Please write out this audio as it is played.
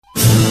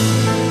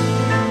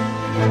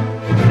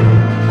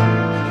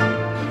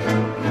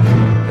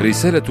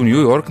رسالة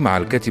نيويورك مع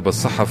الكاتب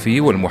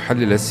الصحفي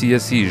والمحلل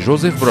السياسي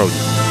جوزيف براودي.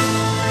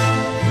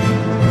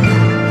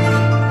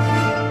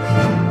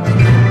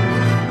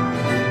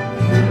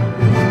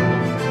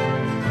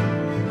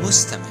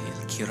 مستمعي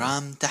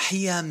الكرام،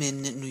 تحية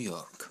من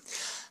نيويورك.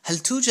 هل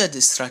توجد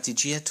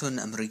استراتيجية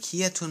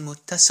أمريكية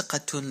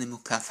متسقة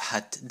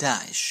لمكافحة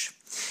داعش؟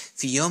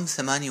 في يوم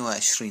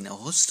 28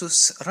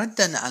 أغسطس،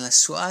 ردًا على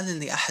السؤال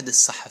لأحد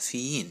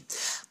الصحفيين،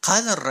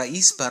 قال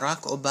الرئيس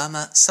باراك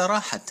أوباما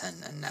صراحة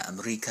أن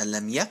أمريكا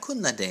لم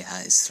يكن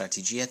لديها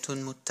استراتيجية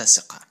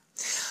متسقة،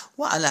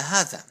 وعلى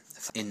هذا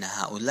فإن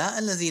هؤلاء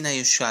الذين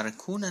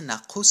يشاركون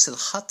ناقوس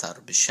الخطر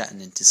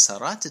بشأن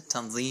انتصارات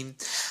التنظيم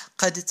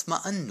قد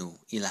اطمأنوا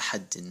إلى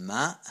حد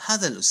ما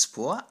هذا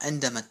الأسبوع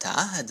عندما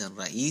تعهد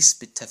الرئيس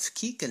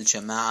بتفكيك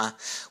الجماعة،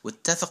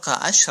 واتفق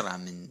 10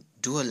 من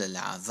دول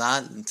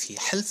الأعضاء في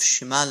حلف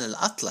شمال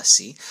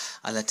الأطلسي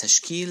على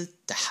تشكيل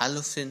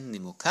تحالف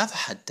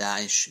لمكافحة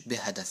داعش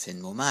بهدف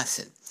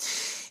مماثل.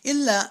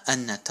 إلا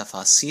أن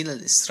تفاصيل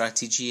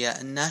الاستراتيجية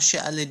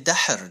الناشئة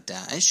لدحر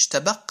داعش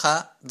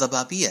تبقى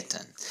ضبابية،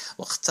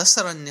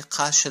 واقتصر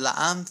النقاش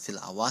العام في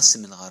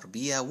العواصم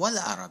الغربية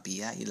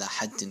والعربية إلى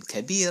حد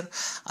كبير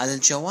على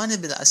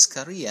الجوانب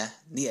العسكرية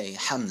لأي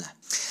حملة.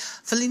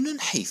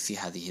 فلننحي في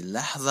هذه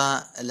اللحظة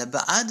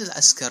الأبعاد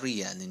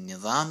العسكرية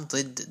للنظام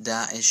ضد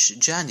داعش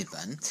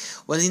جانبا،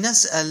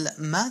 ولنسأل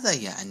ماذا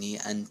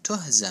يعني أن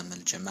تهزم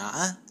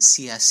الجماعة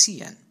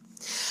سياسيا.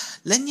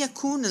 لن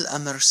يكون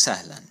الأمر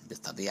سهلا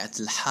بطبيعة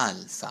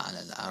الحال، فعلى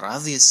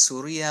الأراضي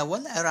السورية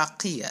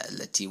والعراقية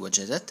التي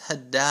وجدتها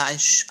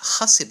داعش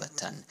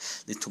خصبة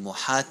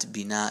لطموحات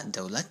بناء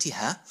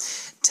دولتها،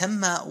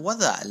 تم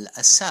وضع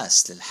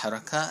الأساس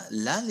للحركة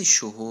لا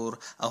لشهور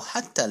أو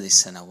حتى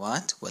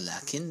لسنوات،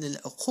 ولكن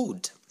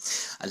للعقود.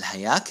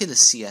 الهياكل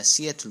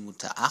السياسية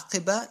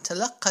المتعاقبة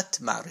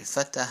تلقت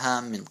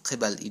معرفتها من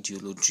قبل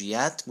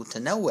إيديولوجيات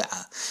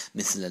متنوعة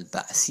مثل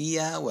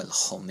البعثية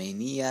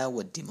والخمينية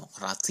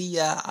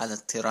والديمقراطية على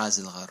الطراز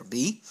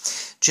الغربي،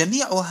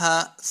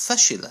 جميعها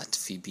فشلت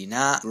في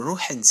بناء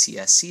روح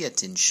سياسية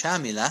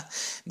شاملة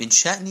من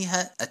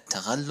شأنها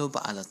التغلب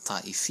على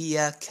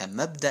الطائفية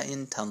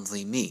كمبدأ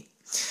تنظيمي.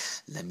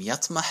 لم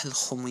يطمح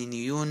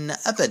الخمينيون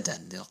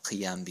أبدا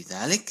للقيام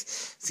بذلك،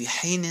 في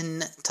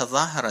حين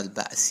تظاهر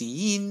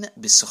البعثيين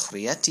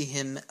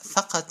بسخريتهم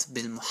فقط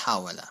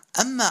بالمحاولة.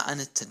 أما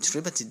عن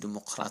التجربة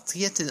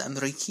الديمقراطية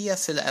الأمريكية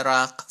في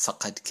العراق،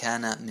 فقد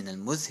كان من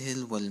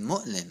المذهل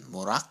والمؤلم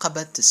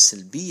مراقبة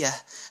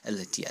السلبية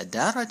التي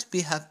أدارت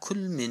بها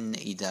كل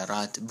من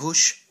إدارات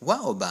بوش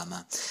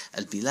وأوباما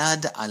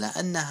البلاد على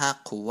أنها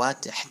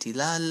قوات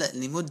احتلال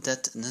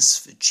لمدة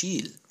نصف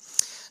جيل.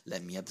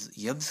 لم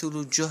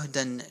يبذلوا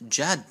جهدا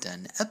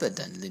جادا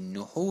أبدا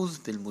للنهوض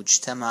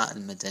بالمجتمع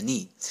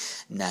المدني،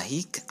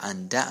 ناهيك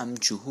عن دعم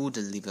جهود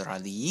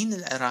الليبراليين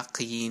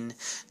العراقيين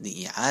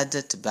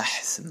لإعادة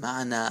بحث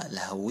معنى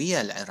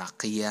الهوية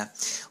العراقية.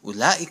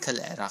 أولئك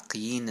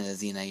العراقيين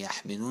الذين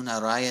يحملون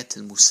راية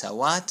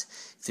المساواة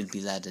في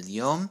البلاد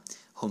اليوم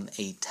هم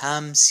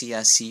أيتام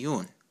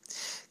سياسيون،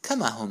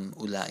 كما هم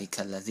أولئك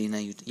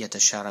الذين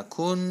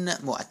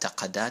يتشاركون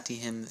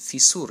معتقداتهم في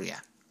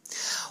سوريا.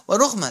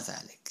 ورغم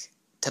ذلك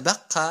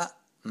تبقى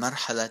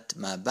مرحلة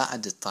ما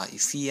بعد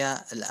الطائفية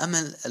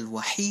الأمل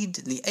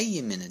الوحيد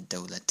لأي من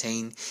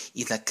الدولتين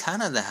إذا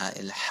كان لها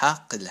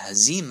إلحاق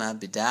الهزيمة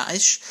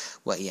بداعش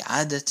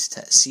وإعادة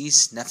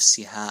تأسيس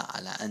نفسها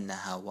على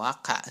أنها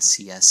واقع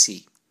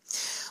سياسي.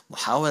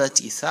 محاولة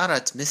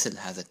إثارة مثل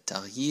هذا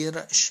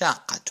التغيير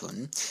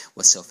شاقة،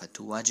 وسوف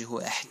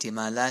تواجه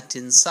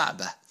احتمالات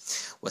صعبة،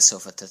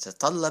 وسوف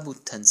تتطلب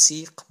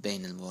التنسيق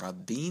بين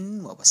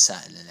المربين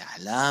ووسائل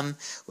الإعلام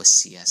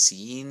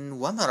والسياسيين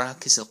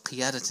ومراكز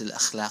القيادة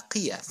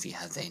الأخلاقية في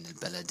هذين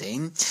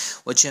البلدين،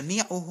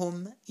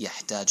 وجميعهم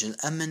يحتاج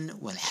الأمن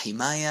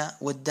والحماية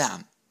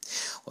والدعم.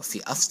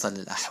 وفي أفضل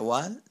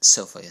الأحوال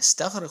سوف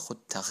يستغرق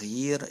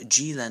التغيير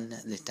جيلا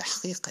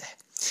لتحقيقه.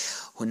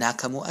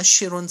 هناك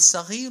مؤشر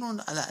صغير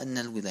على أن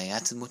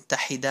الولايات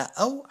المتحدة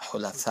أو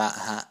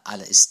حلفائها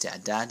على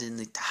استعداد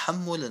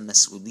لتحمل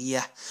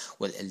المسؤولية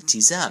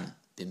والالتزام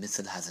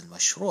بمثل هذا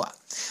المشروع،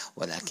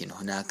 ولكن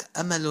هناك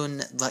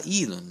أمل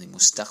ضئيل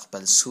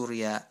لمستقبل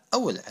سوريا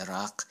أو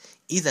العراق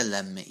إذا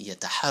لم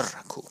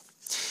يتحركوا.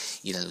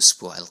 إلى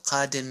الأسبوع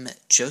القادم،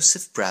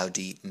 جوزيف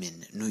براودي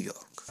من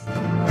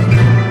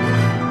نيويورك.